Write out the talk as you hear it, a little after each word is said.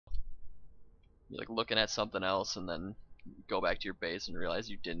You're like looking at something else and then go back to your base and realize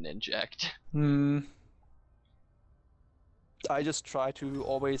you didn't inject. I just try to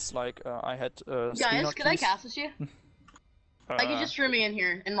always like I had Guys, screen can I keys. cast this you? Like you just threw me in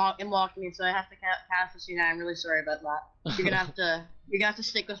here and locked me, so I have to cast this you now. I'm really sorry about that. You're gonna have to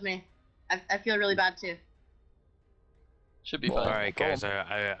stick with me. I feel really bad too. Should be Well, fine. Alright guys,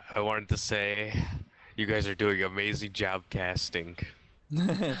 I wanted to say you guys are doing an amazing job casting.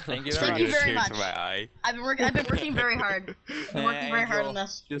 Thank you Thank very you much. very Tears much. to my eye. I've been working very hard. I've been working very hard on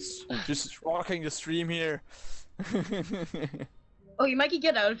this. Just rocking the stream here. Oh, you might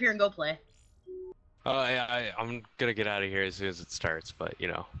get out of here and go play. I'm gonna get out of here as soon as it starts, but you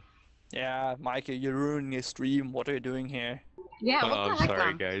know. Yeah, Mikey, you're ruining your stream. What are you doing here? Yeah, what I'm the heck, sorry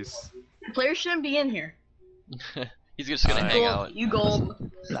man? guys. Players shouldn't be in here. He's just gonna hang out. You gold.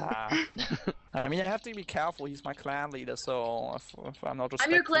 Nah. I mean, I have to be careful. He's my clan leader, so if I'm not respectful,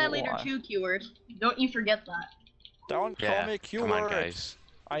 I'm your clan leader too, Q-word. Don't you forget that. Don't call me Q come on word. guys.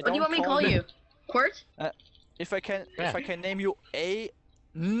 What do you want me to call you? Quirt? If I can name you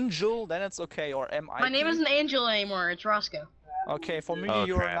Angel, then it's okay. Or M I. My name isn't Angel anymore. It's Roscoe. Okay, for me Oh,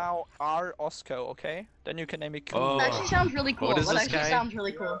 you're crap. now R Osco. Okay, then you can name me Q. Oh. That actually sounds really cool. What is That this actually guy? sounds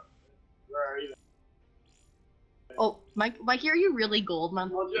really cool. Oh, Mikey, are you really gold,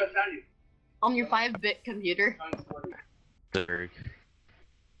 man? On your 5-bit computer?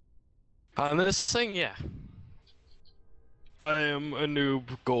 On this thing, yeah. I am a noob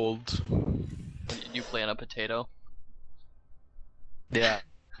gold. You play on a potato? Yeah,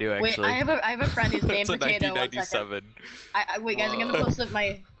 I do Wait, actually. I have a friend who's named It's a Potato. 1 1997. second. Wait, guys, I'm gonna post up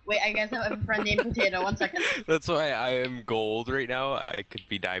my. Wait, I guys have a friend named Potato. 1 second. That's why I am gold right now. I could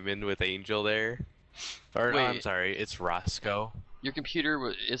be diamond with Angel there. Or I'm Wait. sorry, it's Roscoe. Your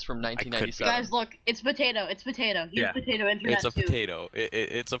computer is from 1997. Guys, look, it's Potato. It's Potato. He's Yeah, Potato Internet It's a too. potato.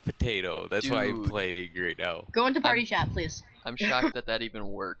 It's a potato. That's why I'm Dude. playing right now. Go into party chat, please. I'm shocked that that even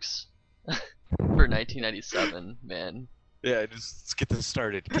works. For 1997, man. Yeah, just let's get this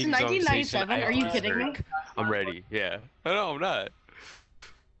started. This is King's on 1997? station, Are you I kidding me? Berserk. I'm ready. Yeah. No, I'm not.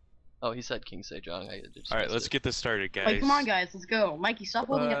 Oh, he said King Sejong. All right, let's get this started, guys. Like, come on, guys, let's go. Mikey, stop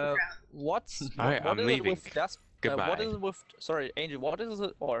holding up the crowd. What's Alright, what I'm is leaving. it with Death? Goodbye. What is it with? Sorry, Angel. What is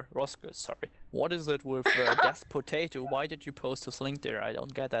it? Or Roscoe? Sorry. What is it with Death Potato? Why did you post this link there? I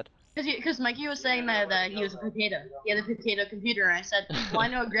don't get that. Because Mikey was saying that he was a potato. He had a potato computer, and I said, well, I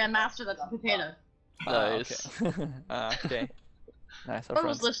know a grandmaster that's a potato. Nice. Okay. Okay. Nice. I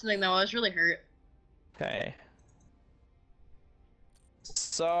was listening though. I was really hurt. Okay.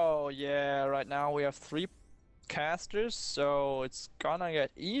 So yeah, right now we have 3 casters, so it's gonna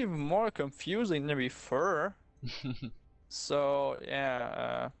get even more confusing than before. So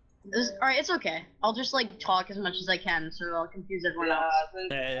yeah. Alright, it's okay. I'll just like talk as much as I can, so I'll confuse everyone else.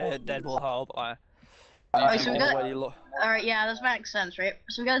 That will help. Alright, so we got. already Alright, yeah, that makes sense, right?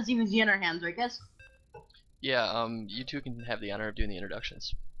 So we got ZVZ in our hands, right, guys? Yeah, you two can have the honor of doing the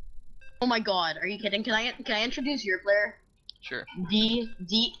introductions. Oh my god, are you kidding? Can I introduce your player? Sure.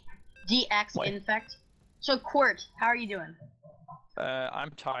 DX Wait. Infect. So Quart, how are you doing? I'm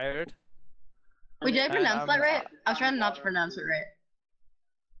tired. Wait, did I pronounce that I'm- right? I was trying not to pronounce it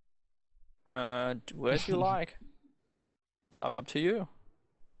right. Do as you like. Up to you.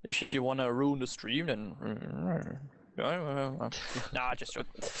 If you wanna ruin the stream, then. Nah, just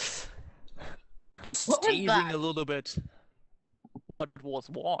joking. What was Teasing that? a little bit. What was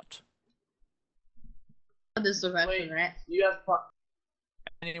what? This is the question, right?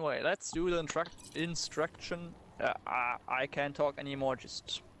 Anyway, let's do the instruction. I can't talk anymore.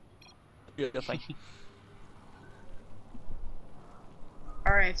 Just do your thing.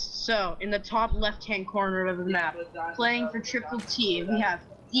 Alright, so in the top left-hand corner of the map, playing for TrpleT, we have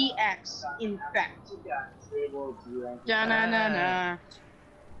DX Infect. Da-na-na-na.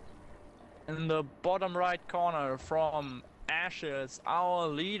 In the bottom right corner, from Ashes, our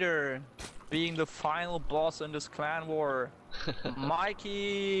leader, being the final boss in this clan war,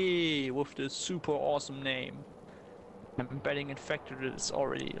 Mikey, with this super awesome name. I'm betting Infected is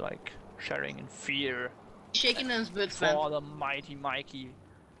already like sharing in fear Shaking his boots, man. for the mighty Mikey.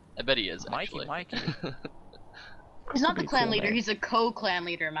 I bet he is, Mikey, actually. Mikey. He's not the Pretty clan cool leader, name. he's a co-clan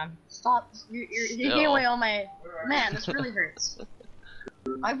leader, man. Stop. You're taking away all my... Man, this really hurts.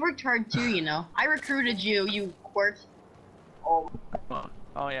 I've worked hard too, you know. I recruited you, you Quart. Oh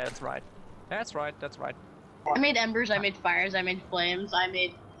yeah, that's right. That's right. That's right. I made embers, I made fires, I made flames, I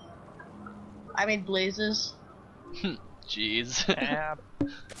made blazes. Jeez.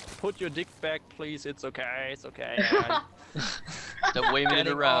 Put your dick back, please. It's okay. It's okay. Stop waving it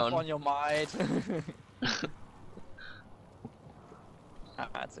Getting around. off on your might.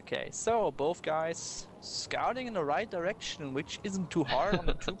 That's okay. So both guys scouting in the right direction, which isn't too hard on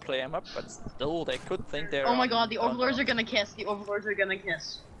a two-player map, but still they could think they're. Oh my on, god, the on overlords are gonna kiss. The overlords are gonna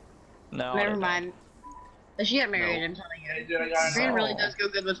kiss. No, Never they mind. They should get married, No. I'm telling you. Green really does go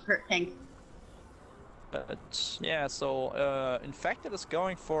good with pink. But yeah, so Infected is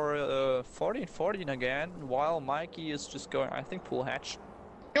going for 14-14 again, while Mikey is just going, I think, pool hatch.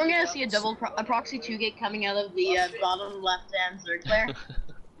 You're gonna see a proxy 2 gate coming out of the bottom left hand circular.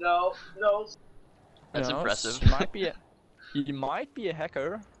 No. That's You know, impressive. He might be a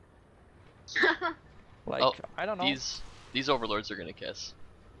hacker. Like, Oh, I don't know. These overlords are gonna kiss.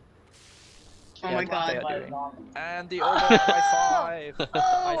 Oh Yeah, my what god. they are doing. And the overlord high 5.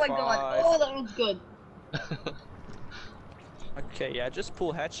 Oh my High god. five. Oh, that was good. Okay, yeah, just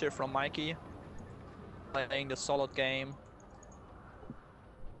pull hatch here from Mikey. Playing the solid game.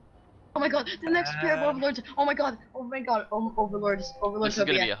 Oh my god, the next pair of overlords. Oh my god. Oh my god. Overlords. This is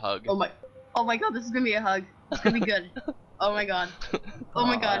gonna be a hug. Oh my god, this is gonna be a hug. It's gonna be good. Oh my god. Oh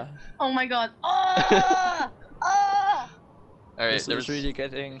my god. Oh my god. Ah! Ah! Alright, This is really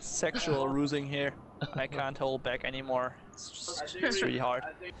getting sexual rusing here. I can't hold back anymore. It's really hard.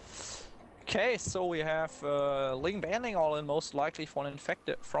 Okay, so we have Ling banning all in most likely from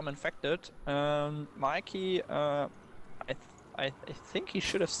infected. Mikey, I think he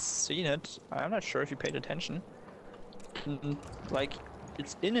should have seen it. I'm not sure if he paid attention. Like,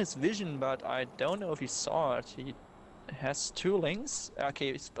 it's in his vision, but I don't know if he saw it. He has 2 lings.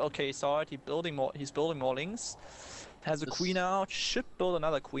 Okay, he saw it. He's building more lings. Has a queen out. Should build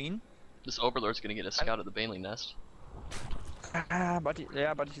another queen. This overlord's gonna get a scout at the Baneling nest. But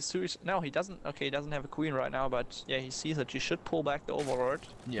he's serious. No, he doesn't. Okay, he doesn't have a queen right now. But yeah, he sees that you should pull back the overlord.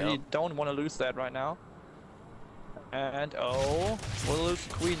 Yeah. We don't want to lose that right now. And oh, we'll lose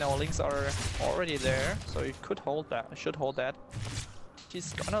the queen. Our links are already there, so you could hold that. Should hold that.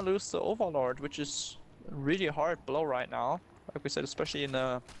 He's gonna lose the overlord, which is a really hard blow right now. Like we said, especially in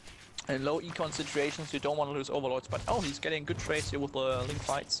low econ situations, you don't want to lose overlords. But oh, he's getting good trades here with the link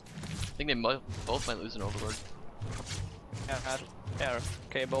fights. I think they both might lose an overlord. Yeah,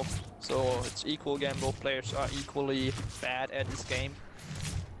 okay, both. So it's equal again. Both players are equally bad at this game.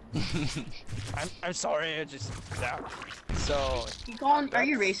 I'm sorry. I just yeah. So. Are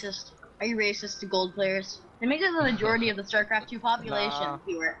you racist? Are you racist to gold players? They make up the majority of the StarCraft 2 population. Nah.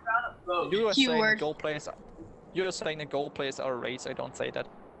 Keyword. You are saying Keyword. gold players. You're saying that gold players are a race. I don't say that.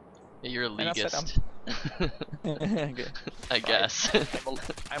 Yeah, you're a And I said legist. Okay. I guess.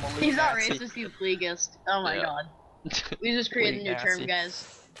 I'm a He's not Nazi. racist, he's legist. Oh my Yeah. god. We just created a new Nazi. term,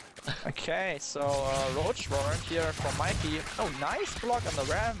 guys. Okay, so Roach Warrant here from Mikey. Oh, nice block on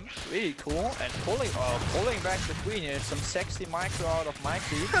the ramp. Really cool. And pulling back the queen here. Some sexy micro out of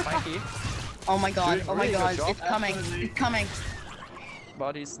Mikey. Oh my god, Doing oh my really god, good job. it's coming, it's coming.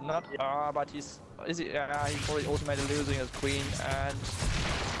 But he's not. Is he? He's probably ultimately losing his queen and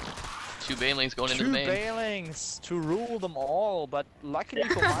 2 Banelings going into the 2 main. Banelings to rule them all. But luckily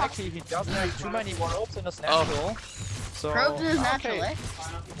for Mikey, he doesn't have too many probes in his natural. So Probes is okay, natural, eh?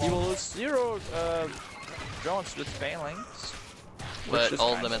 he will lose 0 drones with Banelings. But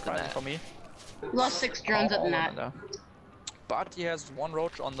all of them at the net. For me. We lost 6 drones at the net. But he has 1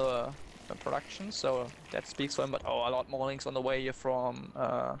 roach on the production, so that speaks for him. But oh, a lot more links on the way here from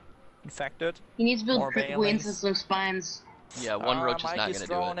Infected. He needs to build More quick Banelings. wings and some spines. Yeah, 1 roach is not Mikey's gonna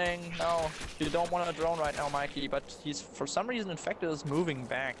do it. droning. No, you don't want to drone right now, Mikey. But he's for some reason Infected is moving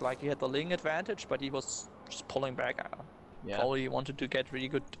back. Like he had the ling advantage, but he was just pulling back. Yeah. Probably wanted to get really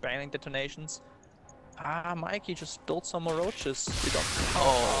good baneling detonations. Mikey just built some more roaches. You don't.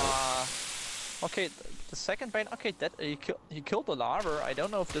 Oh. Okay, the second bane. Okay, that he killed the larva. I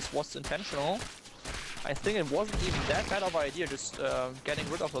don't know if this was intentional. I think it wasn't even that bad of an idea. Just getting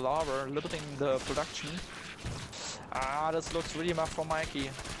rid of the larva, limiting the production. This looks really rough for Mikey.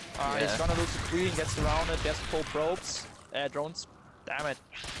 He's gonna lose the queen. Gets around it. Gets full probes. Drones. Damn it.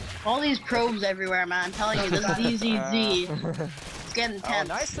 All these probes everywhere, man. I'm telling you, this ZZZ. It's getting intense.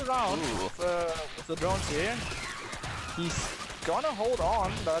 Nice round with the drones here. He's gonna hold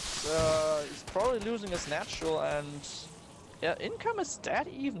on, but he's probably losing his natural. And yeah, income is dead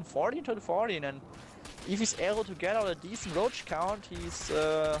even 14 to 14. And if he's able to get out a decent roach count,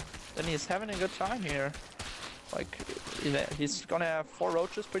 then he's having a good time here. Like he's gonna have 4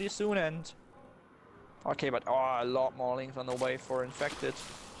 roaches pretty soon. And okay, but a lot more links on the way for Infected.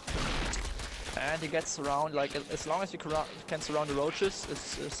 And he gets around, like, as long as you can surround the roaches,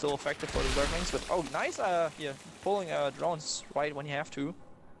 it's still effective for the Zerglings. But oh, nice, here, pulling drones right when you have to.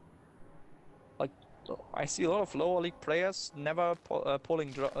 Like, I see a lot of lower league players never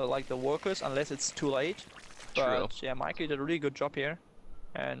pulling like the workers unless it's too late. But True. yeah, Mikey did a really good job here.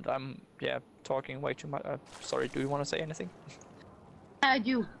 And I'm talking way too much. Sorry, do you want to say anything? I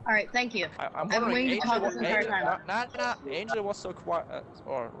do. Alright, thank you. I'm I've been wondering, waiting to talk this entire time. Angel was so quiet,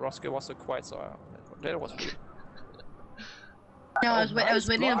 or Roscoe was so quiet, so that was weird. No, I was Nice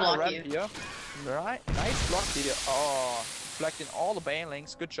waiting to block around you. here. Right, nice block here. Oh, deflecting all the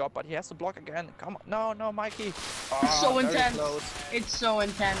banelings. Good job, but he has to block again. Come on, no, Mikey. Oh, It's so very intense. close. It's so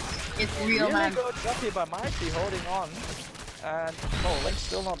intense. It's real, Really man. good job here by Mikey holding on. And Link's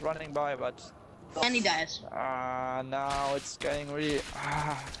still not running by, but And he dies. now it's getting really.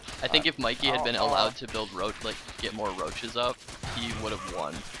 I think if Mikey had been allowed to build get more roaches up, he would have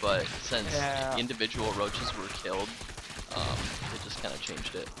won. But since individual roaches were killed, it just kind of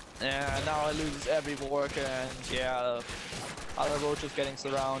changed it. Yeah, now I lose every worker, and other roaches getting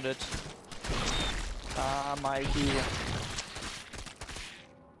surrounded. Mikey.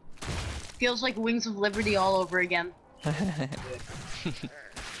 Feels like Wings of Liberty all over again.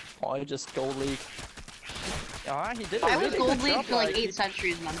 Oh, he just gold league. He did. I was really gold good league job, for like Mikey. 8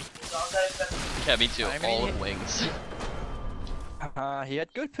 centuries, man. Yeah, me too. I All mean- of Wings. He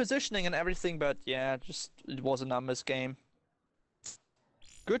had good positioning and everything, but just it was a numbers game.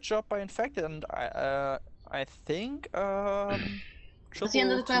 Good job by Infected, and I think That's the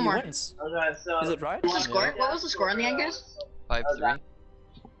end of the TrpleT Claymore. wins. Is it right? What's the score? What was the score in the end, guys? 5-3.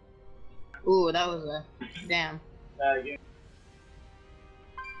 Ooh, that was a damn.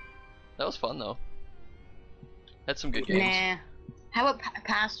 That was fun though. Had some good games. Nah. How about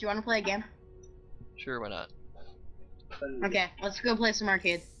Pass? Do you want to play a game? Sure, why not? Okay, let's go play some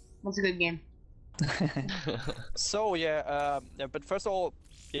arcade. What's a good game? So but first of all,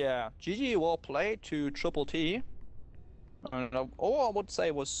 GG well played to TrpleT. All I would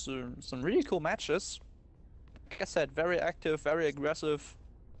say was some really cool matches. Like I said, very active, very aggressive.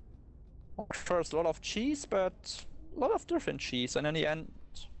 First, a lot of cheese, but a lot of different cheese, and in the end,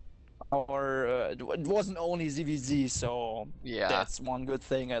 it wasn't only ZVZ, so Yeah. that's one good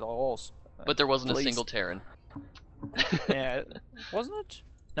thing at all. But there wasn't a Please. single Terran. Yeah, wasn't it?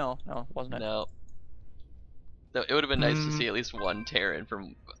 No, wasn't it? No. It would have been nice to see at least one Terran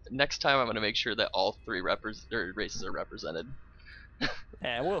from. Next time, I'm gonna make sure that all three races are represented.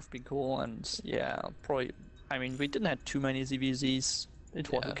 Yeah, it would have been cool, and probably. I mean, we didn't have too many ZVZs. It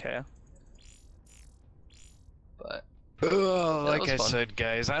was okay. But Like was I fun. said,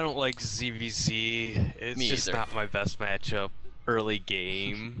 guys, I don't like ZVZ. It's Me just either. not my best matchup early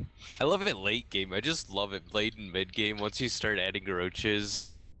game. I love it late game. I just love it late and mid game. Once you start adding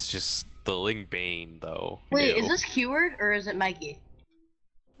roaches, it's just the Ling Bane, though. Wait, Ew. is this Keyword or is it Mikey?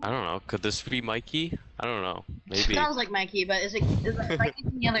 I don't know. Could this be Mikey? I don't know. Maybe. Sounds like Mikey, but is it Mikey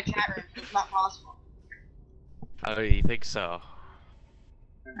from the other chat room? It's not possible. Oh, you think so?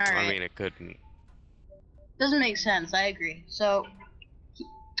 Alright. I mean, it couldn't. Doesn't make sense, I agree. So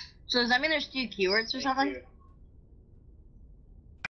does that mean there's 2 keywords or something?